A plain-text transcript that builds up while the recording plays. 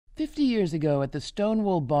50 years ago at the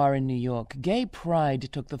Stonewall Bar in New York, gay pride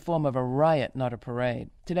took the form of a riot, not a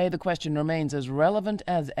parade. Today the question remains as relevant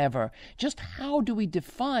as ever. Just how do we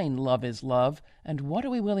define love is love, and what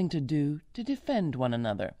are we willing to do to defend one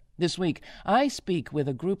another? This week, I speak with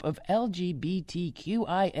a group of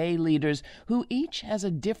LGBTQIA leaders who each has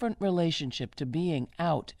a different relationship to being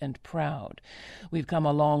out and proud. We've come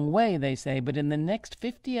a long way, they say, but in the next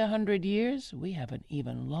 50, 100 years, we have an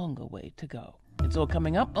even longer way to go. It's all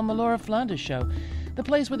coming up on the Laura Flanders Show, the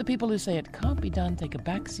place where the people who say it can't be done take a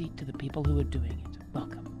back seat to the people who are doing it.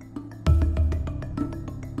 Welcome.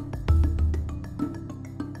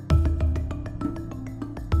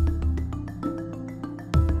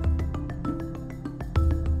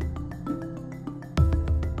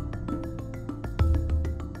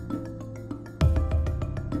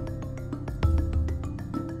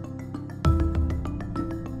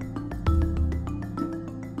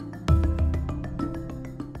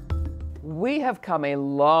 We have come a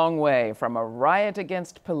long way from a riot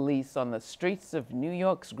against police on the streets of New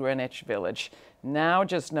York's Greenwich Village, now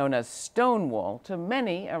just known as Stonewall. To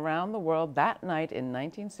many around the world, that night in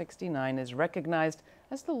 1969 is recognized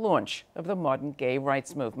as the launch of the modern gay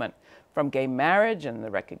rights movement. From gay marriage and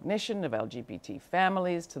the recognition of LGBT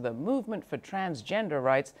families to the movement for transgender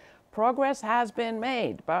rights, progress has been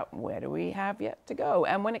made, but where do we have yet to go?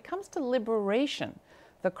 And when it comes to liberation,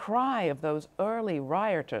 the cry of those early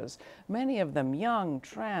rioters, many of them young,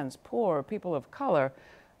 trans, poor, people of color,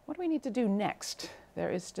 what do we need to do next?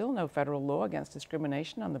 There is still no federal law against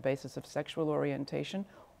discrimination on the basis of sexual orientation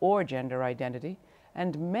or gender identity,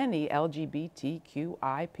 and many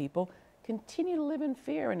LGBTQI people continue to live in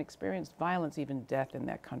fear and experience violence, even death, in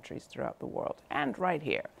their countries throughout the world, and right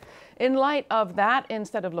here. In light of that,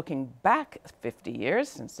 instead of looking back 50 years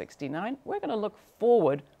since '69, we're going to look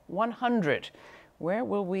forward 100. Where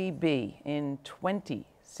will we be in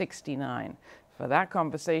 2069? For that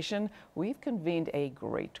conversation, we've convened a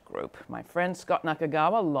great group. My friend Scot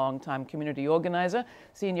Nakagawa, longtime community organizer,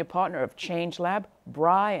 senior partner of ChangeLab,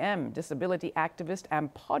 Bri M, disability activist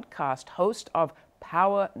and podcast host of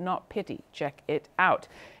Power Not Pity. Check it out.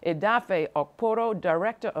 Edafe Okporo,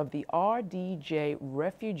 director of the RDJ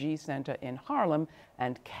Refugee Center in Harlem,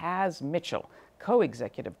 and Kaz Mitchell,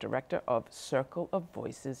 co-executive director of Circle of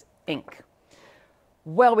Voices, Inc.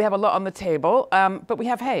 Well, we have a lot on the table, but we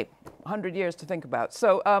have, 100 years to think about.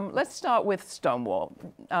 So let's start with Stonewall.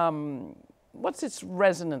 What's its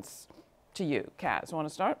resonance to you? Kaz, want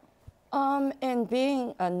to start? And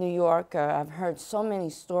being a New Yorker, I've heard so many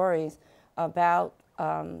stories about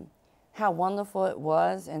how wonderful it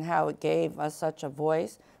was and how it gave us such a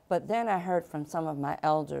voice. But then I heard from some of my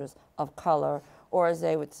elders of color, or as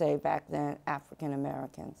they would say back then, African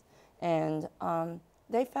Americans. And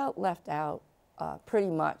they felt left out. Pretty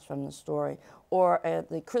much from the story, or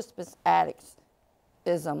the Crispus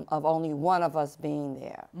Attucks-ism of only one of us being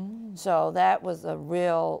there. So that was a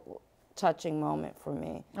real touching moment for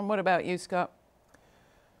me. And what about you, Scott?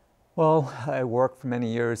 Well, I worked for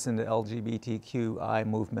many years in the LGBTQI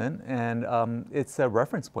movement, and it's a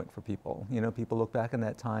reference point for people. You know, people look back in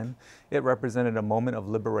that time. It represented a moment of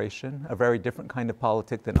liberation, a very different kind of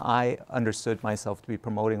politic than I understood myself to be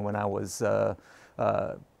promoting when I was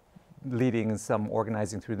leading some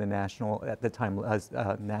organizing through the national, at the time,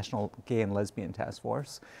 National Gay and Lesbian Task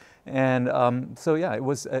Force. And so yeah,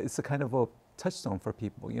 it's a kind of a touchstone for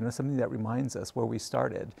people, you know, something that reminds us where we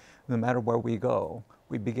started. No matter where we go,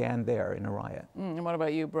 we began there in a riot. And what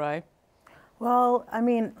about you, Bri? Well, I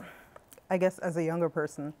mean, I guess as a younger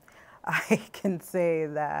person, I can say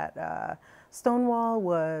that Stonewall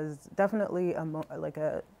was definitely like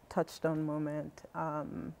a touchstone moment,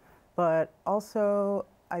 but also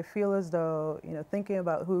I feel as though, you know, thinking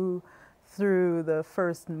about who threw the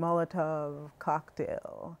first Molotov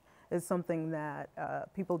cocktail is something that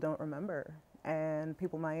people don't remember, and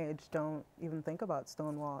people my age don't even think about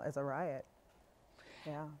Stonewall as a riot.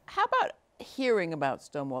 Yeah. How about hearing about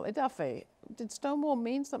Stonewall? Edafe, did Stonewall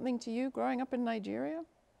mean something to you growing up in Nigeria?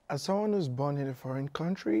 As someone who's born in a foreign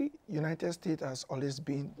country, United States has always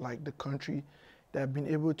been like the country that have been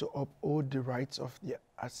able to uphold the rights of their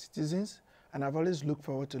citizens. And I've always looked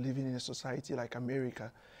forward to living in a society like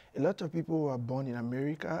America. A lot of people who are born in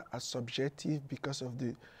America are subjective because of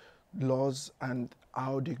the laws and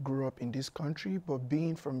how they grew up in this country, but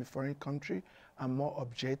being from a foreign country, I'm more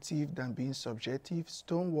objective than being subjective.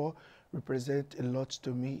 Stonewall represents a lot to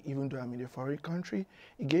me, even though I'm in a foreign country.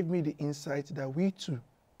 It gave me the insight that we too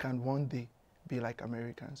can one day be like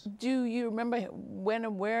Americans. Do you remember when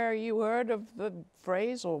and where you heard of the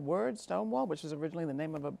phrase or word Stonewall, which was originally the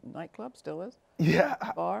name of a nightclub, still is? Yeah,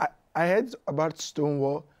 Bar? I heard about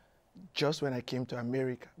Stonewall just when I came to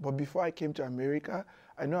America. But before I came to America,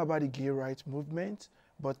 I know about the gay rights movement,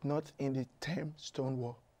 but not in the term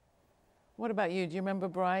Stonewall. What about you? Do you remember,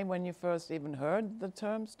 Brian, when you first even heard the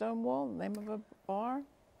term Stonewall, the name of a bar?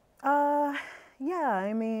 Yeah,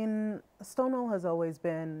 I mean, Stonewall has always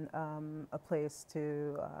been a place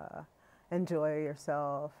to enjoy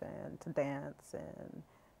yourself and to dance and,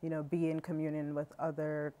 you know, be in communion with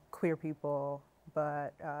other queer people.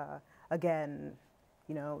 But again,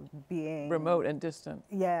 you know, being Remote and distant.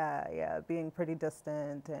 yeah, being pretty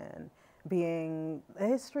distant and being a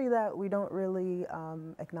history that we don't really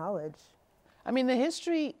acknowledge. I mean, the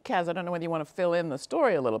history, Kaz, I don't know whether you want to fill in the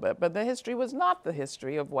story a little bit, but the history was not the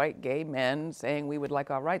history of white gay men saying we would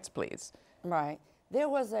like our rights, please. Right. There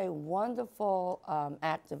was a wonderful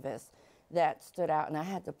activist that stood out, and I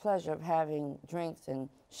had the pleasure of having drinks and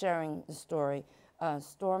sharing the story.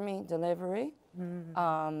 Stormy Delivery,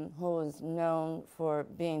 who is known for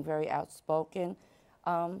being very outspoken,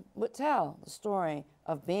 would tell the story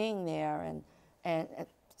of being there and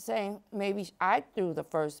saying maybe I threw the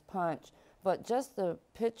first punch, but just the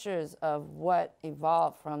pictures of what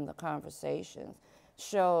evolved from the conversations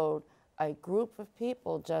showed a group of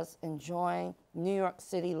people just enjoying New York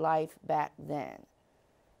City life back then.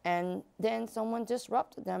 And then someone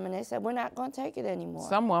disrupted them and they said, we're not going to take it anymore.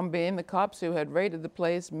 Someone being the cops who had raided the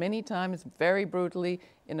place many times very brutally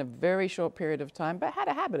in a very short period of time, but had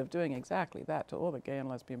a habit of doing exactly that to all the gay and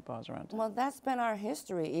lesbian bars around town. Well, that's been our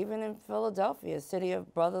history, even in Philadelphia, city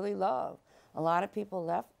of brotherly love. A lot of people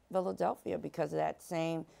left Philadelphia because of that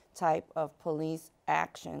same type of police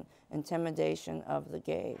action, intimidation of the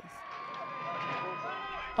gays.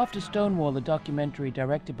 After Stonewall, the documentary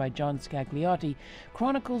directed by John Scagliotti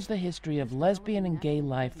chronicles the history of lesbian and gay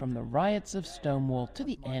life from the riots of Stonewall to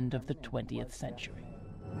the end of the 20th century.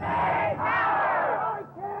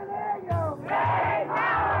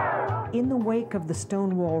 In the wake of the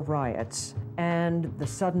Stonewall riots and the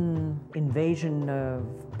sudden invasion of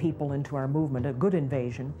people into our movement, a good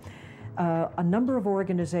invasion, a number of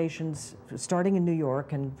organizations, starting in New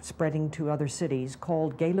York and spreading to other cities,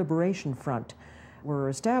 called Gay Liberation Front, were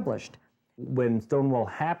established. When Stonewall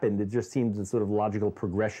happened, it just seemed a sort of logical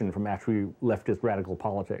progression from actually leftist radical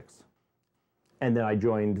politics. And then I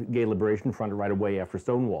joined Gay Liberation Front right away after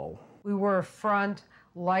Stonewall. We were a front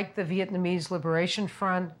like the Vietnamese Liberation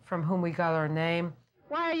Front, from whom we got our name.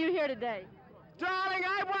 Why are you here today? Darling,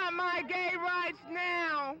 I want my gay rights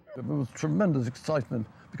now! There was tremendous excitement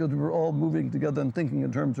because we were all moving together and thinking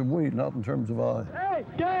in terms of we, not in terms of I. Hey,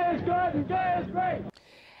 gay is good and gay is great!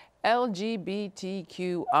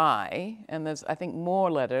 LGBTQI, and there's, I think,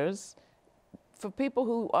 more letters, for people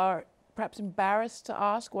who are perhaps embarrassed to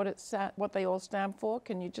ask what they all stand for.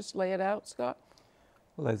 Can you just lay it out, Scott?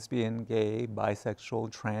 Lesbian, gay,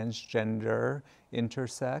 bisexual, transgender,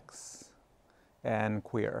 intersex, and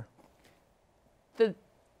queer. And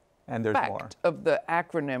there's more. The fact of the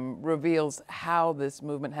acronym reveals how this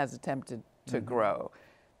movement has attempted to grow.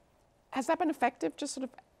 Has that been effective, just sort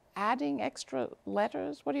of adding extra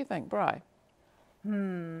letters? What do you think, Bri?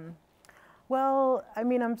 Well, I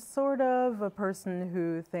mean, I'm sort of a person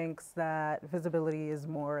who thinks that visibility is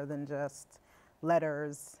more than just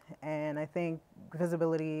letters, and I think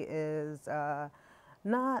visibility is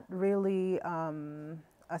not really a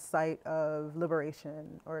site of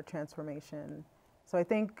liberation or a transformation. So I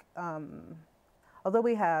think, although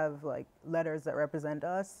we have like letters that represent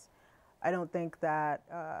us, I don't think that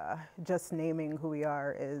just naming who we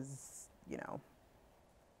are is, you know,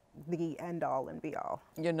 the end all and be all.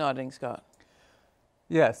 You're nodding, Scott.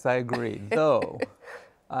 Yes, I agree. Though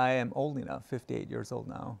I am old enough, 58 years old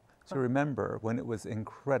now, to remember when it was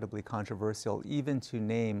incredibly controversial even to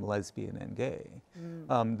name lesbian and gay.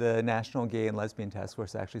 The National Gay and Lesbian Task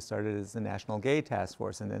Force actually started as the National Gay Task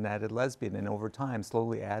Force and then added lesbian, and over time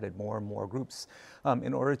slowly added more and more groups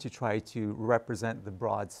in order to try to represent the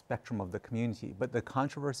broad spectrum of the community. But the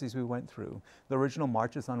controversies we went through, the original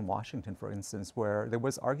marches on Washington, for instance, where there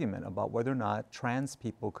was argument about whether or not trans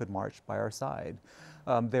people could march by our side.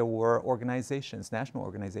 There were organizations, national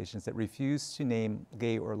organizations, that refused to name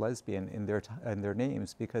gay or lesbian in their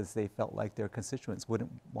names because they felt like their constituents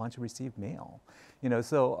wouldn't want to receive mail. You know,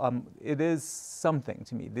 so it is something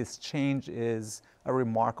to me. This change is a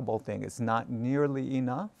remarkable thing. It's not nearly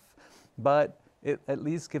enough, but it at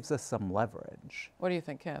least gives us some leverage. What do you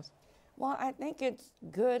think, Kaz? Well, I think it's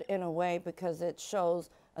good in a way because it shows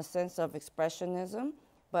a sense of expressionism,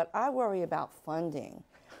 but I worry about funding.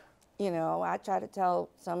 You know, I try to tell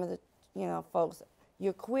some of the, you know, folks,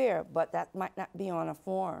 you're queer, but that might not be on a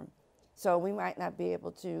form. So we might not be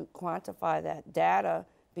able to quantify that data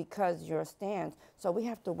because your stance. So we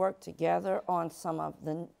have to work together on some of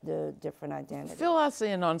the different identities. Fill us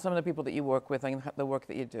in on some of the people that you work with and the work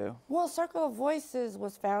that you do. Well, Circle of Voices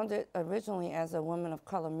was founded originally as a Women of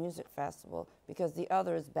Color music festival because the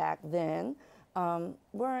others back then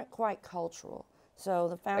weren't quite cultural. So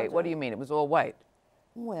the founder. Wait, what do you mean? It was all white?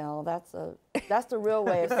 Well, that's the real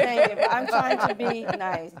way of saying it. But I'm trying to be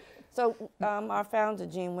nice. So our founder,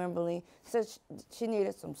 Jean Wimberly, said she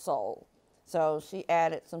needed some soul. So she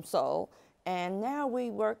added some soul. And now we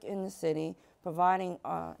work in the city providing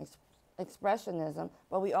expressionism,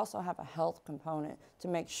 but we also have a health component to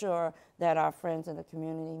make sure that our friends in the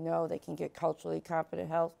community know they can get culturally competent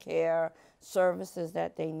health care, services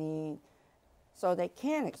that they need, so they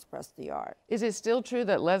can express the art. Is it still true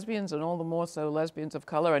that lesbians, and all the more so lesbians of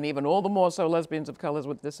color, and even all the more so lesbians of colors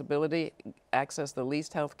with disability, access the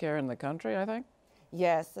least health care in the country, I think?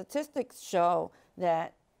 Yes, statistics show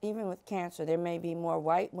that even with cancer, there may be more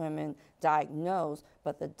white women diagnosed,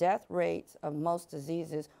 but the death rates of most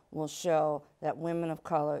diseases will show that women of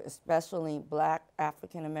color, especially Black,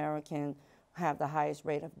 African American, have the highest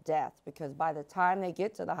rate of death because by the time they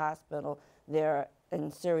get to the hospital, they're in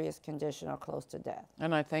serious condition or close to death.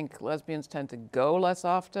 And I think lesbians tend to go less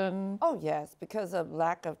often. Oh yes, because of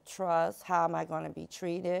lack of trust. How am I going to be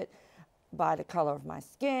treated? By the color of my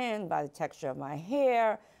skin, by the texture of my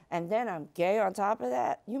hair, and then I'm gay on top of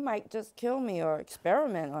that. You might just kill me or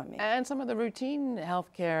experiment on me. And some of the routine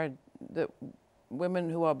health care that women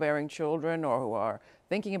who are bearing children or who are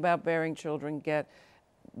thinking about bearing children get,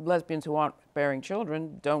 lesbians who aren't bearing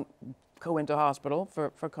children don't go into hospital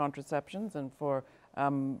for contraceptions and for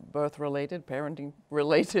birth-related,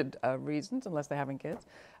 parenting-related reasons, unless they're having kids.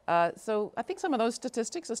 So I think some of those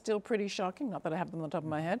statistics are still pretty shocking, not that I have them on the top of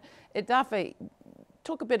my head. Edafe,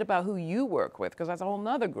 talk a bit about who you work with, because that's a whole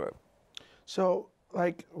nother group. So,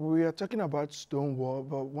 like, we are talking about Stonewall,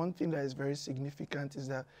 but one thing that is very significant is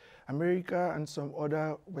that America and some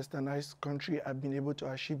other westernized countries have been able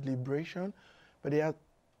to achieve liberation, but there are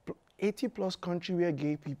 80+ countries where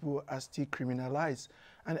gay people are still criminalized.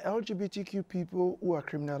 And LGBTQ people who are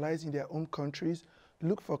criminalized in their own countries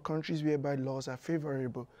look for countries whereby laws are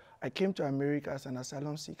favorable. I came to America as an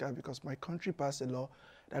asylum seeker because my country passed a law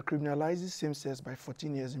that criminalizes same-sex by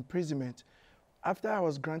 14 years imprisonment. After I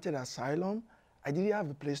was granted asylum, I didn't have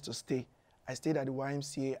a place to stay. I stayed at the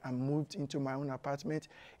YMCA and moved into my own apartment.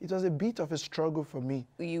 It was a bit of a struggle for me.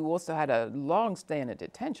 You also had a long stay in a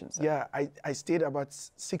detention center. Yeah, I stayed about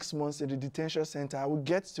 6 months in the detention center. I will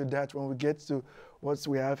get to that when we get to what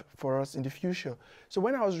we have for us in the future. So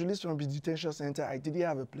when I was released from the detention center, I didn't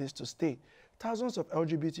have a place to stay. Thousands of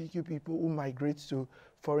LGBTQ people who migrate to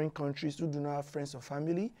foreign countries who do not have friends or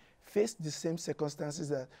family face the same circumstances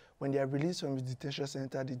that when they are released from the detention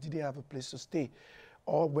center, they didn't have a place to stay.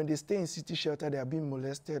 Or when they stay in city shelter, they are being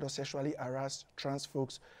molested or sexually harassed, trans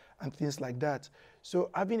folks, and things like that. So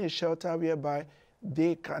having a shelter whereby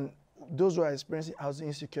those who are experiencing housing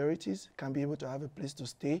insecurities can be able to have a place to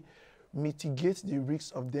stay, mitigate the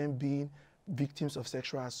risks of them being victims of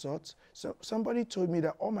sexual assault. So somebody told me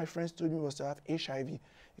that all my friends told me was to have HIV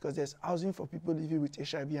because there's housing for people living with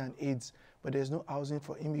HIV and AIDS, but there's no housing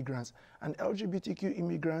for immigrants. And LGBTQ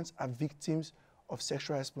immigrants are victims of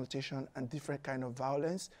sexual exploitation and different kind of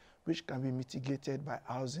violence, which can be mitigated by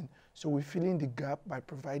housing. So we're filling the gap by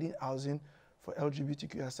providing housing for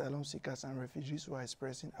LGBTQ asylum seekers and refugees who are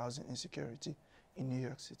experiencing housing insecurity in New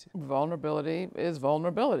York City. Vulnerability is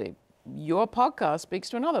vulnerability. Your podcast speaks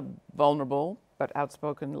to another vulnerable but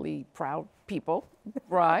outspokenly proud people,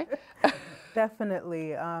 right?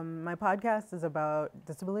 Definitely. My podcast is about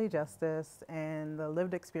disability justice and the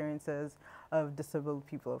lived experiences of disabled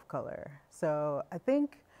people of color. So I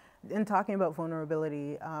think in talking about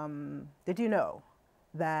vulnerability, did you know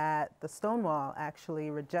that the Stonewall actually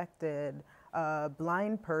rejected a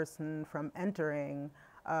blind person from entering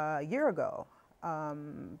a year ago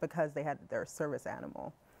because they had their service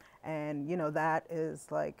animal? And, you know, that is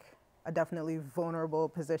like a definitely vulnerable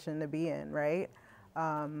position to be in, right?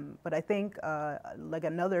 But I think like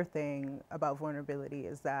another thing about vulnerability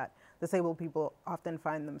is that disabled people often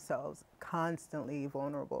find themselves constantly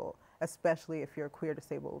vulnerable, especially if you're a queer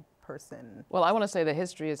disabled person. Well, I want to say the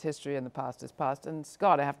history is history and the past is past. And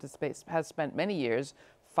Scot, I have to say, has spent many years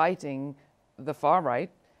fighting the far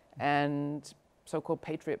right and so-called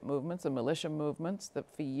patriot movements and militia movements that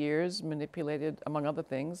for years manipulated, among other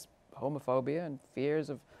things, homophobia and fears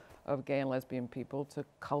of gay and lesbian people to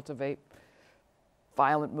cultivate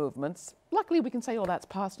violent movements. Luckily, we can say all that's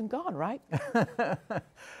past and gone, right?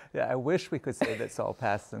 Yeah, I wish we could say that's all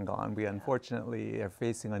past and gone. We unfortunately are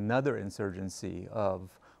facing another insurgency of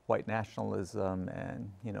white nationalism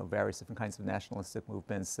and, you know, various different kinds of nationalistic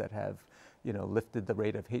movements that have, you know, lifted the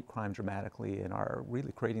rate of hate crime dramatically and are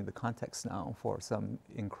really creating the context now for some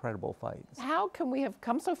incredible fights. How can we have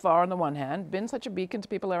come so far on the one hand, been such a beacon to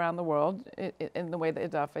people around the world in the way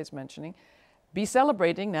that Edafe is mentioning, be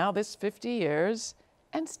celebrating now this 50 years,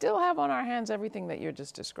 and still have on our hands everything that you're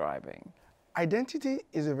just describing? Identity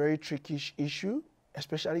is a very tricky issue,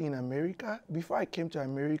 especially in America. Before I came to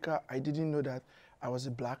America, I didn't know that I was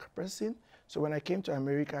a black person. So when I came to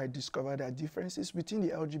America, I discovered that differences within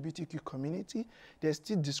the LGBTQ community, there's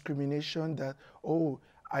still discrimination that, oh,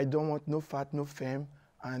 I don't want no fat, no femme,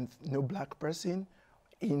 and no black person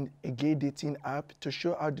in a gay dating app, to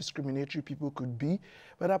show how discriminatory people could be.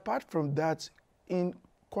 But apart from that, in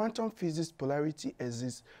quantum physics, polarity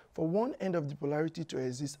exists. For one end of the polarity to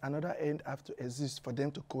exist, another end have to exist for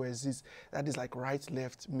them to coexist. That is like right,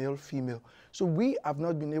 left, male, female. So we have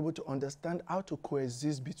not been able to understand how to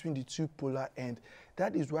coexist between the two polar ends.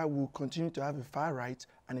 That is why we'll continue to have a far right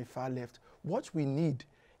and a far left. What we need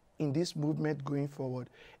in this movement going forward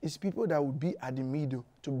is people that will be at the middle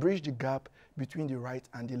to bridge the gap between the right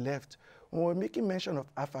and the left. When we're making mention of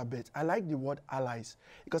alphabet, I like the word allies,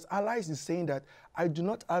 because allies is saying that I do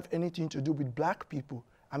not have anything to do with black people.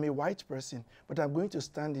 I'm a white person, but I'm going to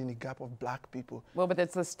stand in the gap of black people. Well, but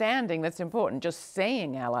it's the standing that's important. Just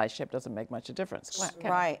saying allyship doesn't make much of a difference.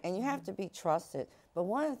 Right, and you have to be trusted. But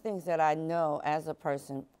one of the things that I know as a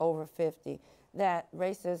person over 50, that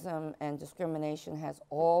racism and discrimination has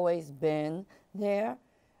always been there.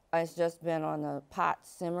 It's just been on the pot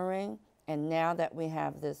simmering. And now that we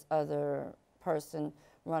have this other person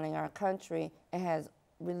running our country, it has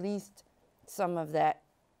released some of that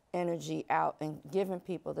energy out and given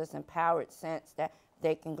people this empowered sense that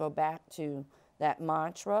they can go back to that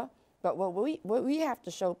mantra. But what we have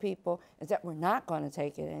to show people is that we're not going to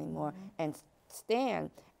take it anymore, and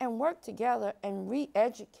stand and work together and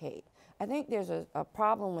re-educate. I think there's a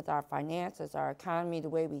problem with our finances, our economy, the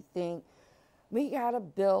way we think. We got to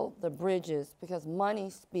build the bridges, because money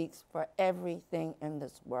speaks for everything in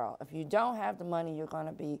this world. If you don't have the money, you're going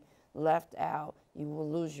to be left out. You will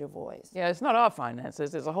lose your voice. Yeah, it's not our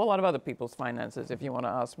finances. There's a whole lot of other people's finances, if you want to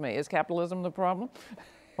ask me. Is capitalism the problem?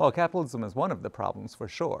 Well, capitalism is one of the problems for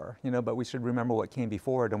sure, you know, but we should remember what came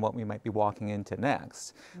before it and what we might be walking into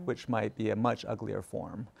next, which might be a much uglier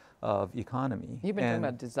form of economy. You've been talking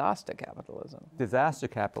about disaster capitalism. Disaster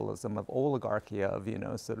capitalism, of oligarchy, of, you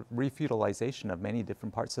know, sort of refeudalization of many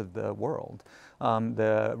different parts of the world,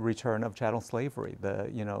 the return of chattel slavery, the,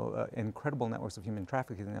 you know, incredible networks of human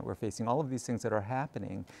trafficking that we're facing, all of these things that are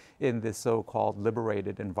happening in this so-called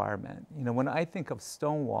liberated environment. You know, when I think of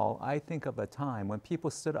Stonewall, I think of a time when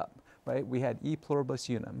people stood up, right? We had e pluribus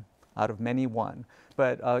unum, out of many one,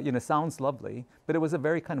 but, you know, sounds lovely, but it was a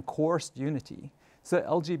very kind of coerced unity. So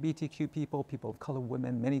LGBTQ people, people of color,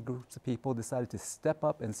 women, many groups of people decided to step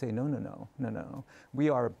up and say, no, no, no, no, no. We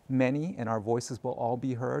are many and our voices will all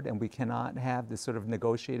be heard, and we cannot have this sort of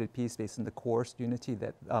negotiated peace based on the coerced unity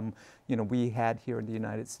that you know, we had here in the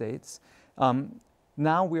United States.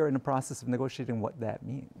 Now we are in the process of negotiating what that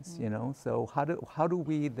means, you know? So how do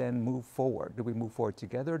we then move forward? Do we move forward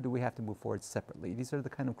together? Do we have to move forward separately? These are the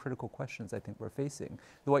kind of critical questions I think we're facing.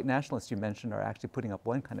 The white nationalists you mentioned are actually putting up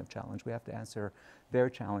one kind of challenge. We have to answer their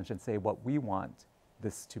challenge and say what we want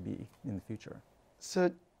this to be in the future. So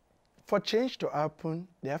for change to happen,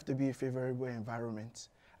 there have to be a favorable environment.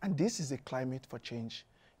 And this is a climate for change.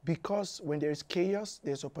 Because when there is chaos,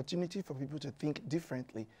 there's opportunity for people to think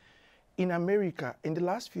differently. In America, in the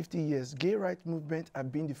last 50 years, gay rights movement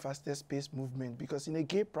have been the fastest paced movement, because in a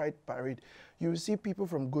gay pride parade, you will see people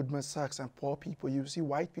from Goldman Sachs and poor people, you will see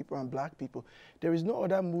white people and black people. There is no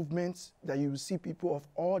other movement that you will see people of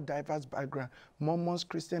all diverse backgrounds, Mormons,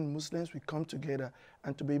 Christians, Muslims, we come together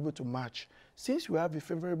and to be able to march. Since we have a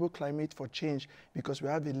favorable climate for change, because we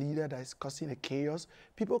have a leader that is causing a chaos,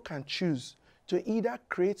 people can choose to either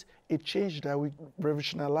create a change that will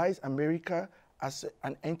revolutionize America as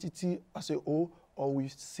an entity, as a whole, or we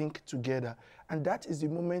sink together. And that is the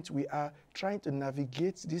moment we are trying to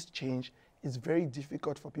navigate this change. It's very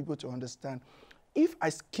difficult for people to understand. If I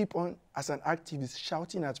keep on, as an activist,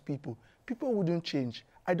 shouting at people, people wouldn't change.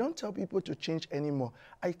 I don't tell people to change anymore.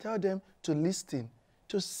 I tell them to listen,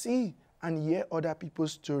 to see and hear other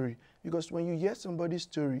people's story. Because when you hear somebody's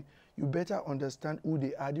story, you better understand who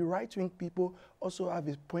they are. The right-wing people also have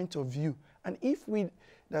a point of view. And if we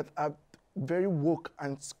that are very woke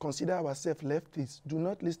and consider ourselves leftists, do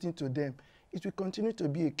not listen to them, it will continue to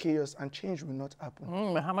be a chaos and change will not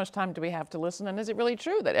happen. How much time do we have to listen? And is it really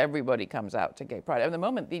true that everybody comes out to gay pride? At the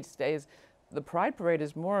moment these days, the Pride Parade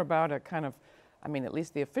is more about a kind of I mean, at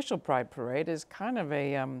least the official Pride Parade is kind of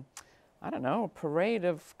a, I don't know, a parade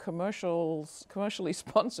of commercially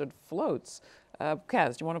sponsored floats.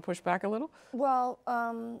 Kaz, do you want to push back a little? Well,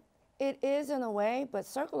 it is in a way, but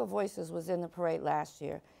Circle of Voices was in the parade last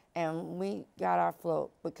year, and we got our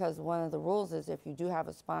float because one of the rules is if you do have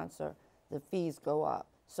a sponsor, the fees go up.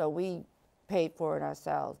 So we paid for it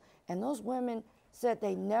ourselves. And those women said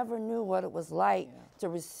they never knew what it was like to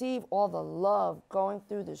receive all the love going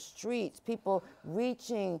through the streets, people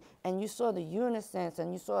reaching, and you saw the unisons,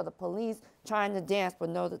 and you saw the police trying to dance but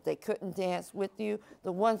know that they couldn't dance with you.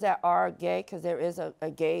 The ones that are gay, because there is a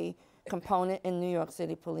gay component in New York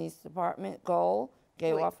City Police Department,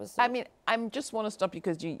 gay officers. I mean, I just want to stop you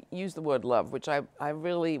because you use the word love, which I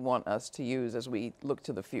really want us to use as we look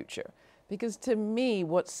to the future. Because to me,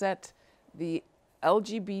 what set the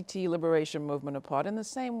LGBT liberation movement apart, in the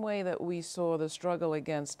same way that we saw the struggle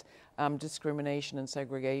against discrimination and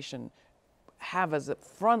segregation have as a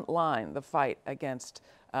front line the fight against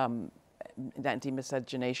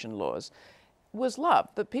anti-miscegenation laws, was love.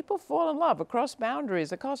 That people fall in love across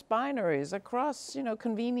boundaries, across binaries, across, you know,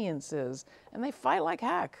 conveniences, and they fight like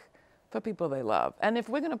heck for people they love. And if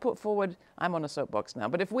we're going to put forward, I'm on a soapbox now,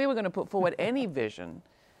 but if we were going to put forward any vision,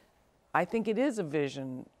 I think it is a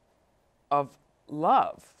vision of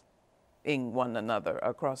love in one another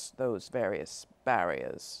across those various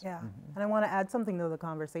barriers. Yeah, and I want to add something to the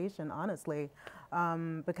conversation, honestly,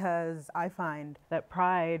 because I find that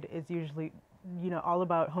pride is usually, you know, all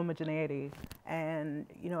about homogeneity, and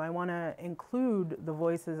you know, I want to include the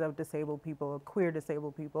voices of disabled people, queer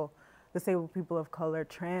disabled people of color,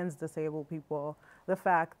 trans disabled people, the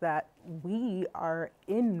fact that we are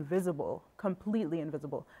invisible, completely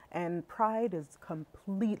invisible, and pride is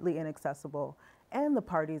completely inaccessible. And the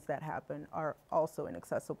parties that happen are also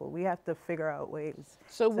inaccessible. We have to figure out ways.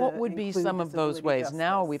 So what would be some of those ways? Justice.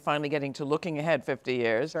 Now we're finally getting to looking ahead 50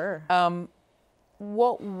 years. Sure.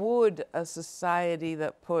 What would a society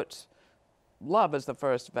that put love as the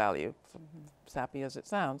first value, sappy as it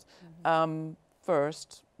sounds,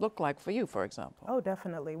 first look like for you, for example? Oh,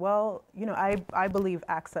 definitely. Well, you know, I believe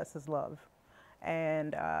access is love.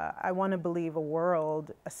 And I want to believe a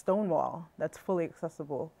world, a Stonewall, that's fully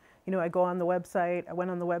accessible. You know, I go on the website, I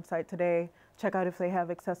went on the website today, check out if they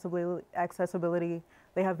have accessibility.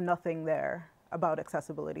 They have nothing there about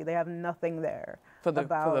accessibility. They have nothing there for the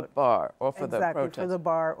bar or for the protest. For the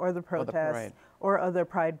bar or the protest or other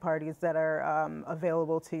pride parties that are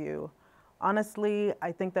available to you. Honestly,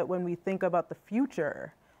 I think that when we think about the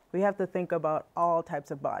future, we have to think about all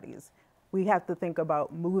types of bodies. We have to think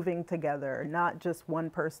about moving together, not just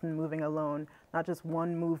one person moving alone, not just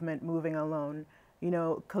one movement moving alone. You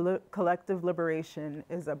know, collective liberation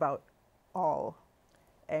is about all.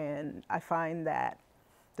 And I find that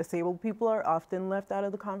disabled people are often left out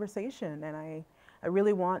of the conversation, and I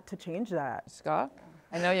really want to change that. Scott?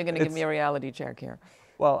 I know you're going to give me a reality check here.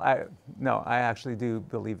 Well, I actually do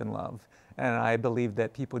believe in love. And I believe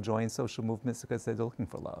that people join social movements because they're looking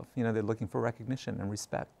for love. You know, they're looking for recognition and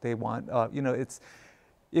respect. They want, you know,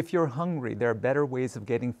 if you're hungry, there are better ways of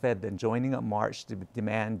getting fed than joining a march to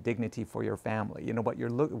demand dignity for your family. You know,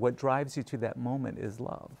 what drives you to that moment is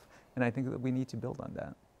love. And I think that we need to build on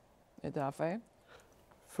that. Edafe?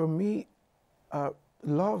 For me,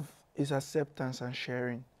 love is acceptance and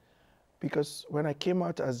sharing. Because when I came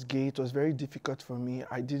out as gay, it was very difficult for me.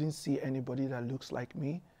 I didn't see anybody that looks like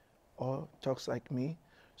me or talks like me.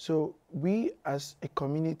 So we as a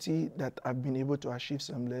community that have been able to achieve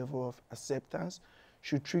some level of acceptance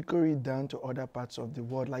should trickle it down to other parts of the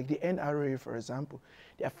world. Like the NRA, for example,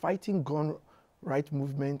 they are fighting gun right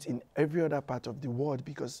movement in every other part of the world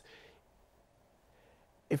because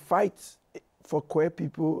a fight for queer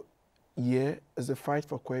people here is a fight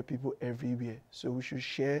for queer people everywhere. So we should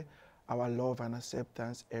share our love and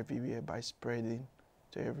acceptance everywhere by spreading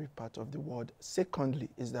to every part of the world. Secondly,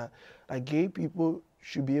 is that like gay people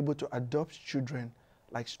should be able to adopt children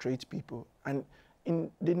like straight people. And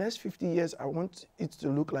in the next 50 years, I want it to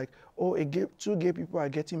look like, oh, two gay people are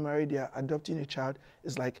getting married, they are adopting a child.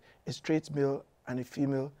 It's like a straight male and a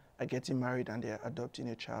female are getting married and they are adopting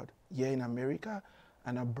a child. Here in America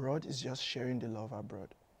and abroad, is just sharing the love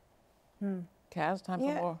abroad. Kaz, time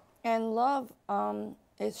for more. And love,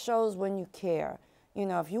 it shows when you care. You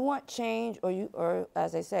know, if you want change or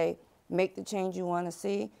as I say, make the change you want to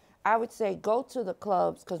see, I would say go to the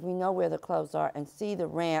clubs, because we know where the clubs are, and see the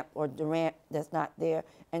ramp or the ramp that's not there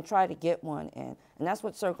and try to get one in. And that's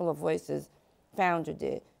what Circle of Voices founder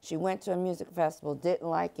did. She went to a music festival, didn't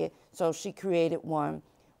like it, so she created one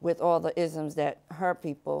with all the isms that her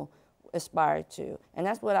people aspire to. And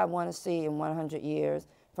that's what I want to see in 100 years,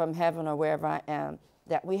 from heaven or wherever I am,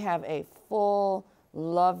 that we have a full,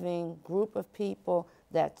 loving group of people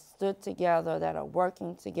that stood together, that are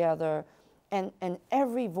working together, and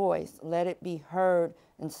every voice, let it be heard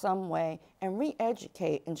in some way, and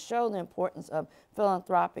re-educate and show the importance of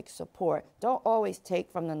philanthropic support. Don't always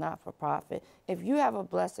take from the not-for-profit. If you have a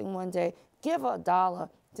blessing one day, give $1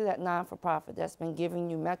 to that non-for-profit that's been giving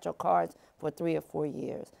you Metro cards for 3 or 4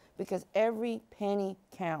 years, because every penny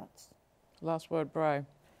counts. Last word, Bri.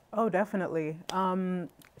 Oh, definitely.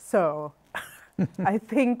 So I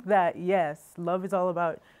think that, yes, love is all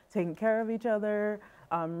about taking care of each other,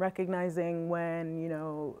 recognizing when, you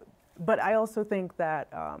know, but I also think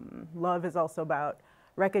that love is also about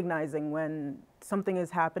recognizing when something is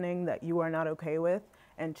happening that you are not okay with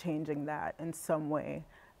and changing that in some way,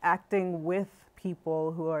 acting with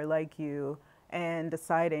people who are like you and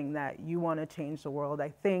deciding that you want to change the world.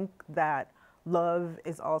 I think that love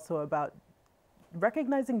is also about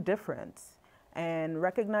recognizing difference and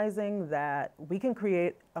recognizing that we can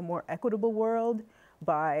create a more equitable world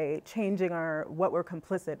by changing what we're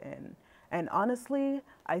complicit in. And honestly,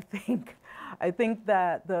 I think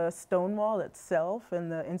that the Stonewall itself and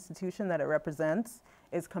the institution that it represents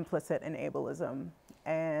is complicit in ableism.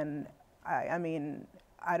 And I mean,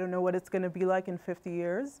 I don't know what it's going to be like in 50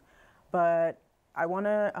 years, but I want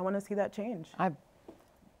to see that change. I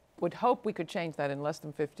would hope we could change that in less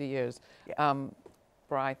than 50 years. Yeah.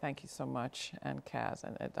 Bri, thank you so much, and Kaz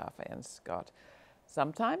and Edafe and Scott.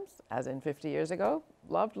 Sometimes, as in 50 years ago,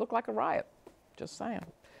 love looked like a riot. Just saying.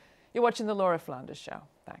 You're watching The Laura Flanders Show.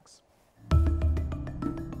 Thanks.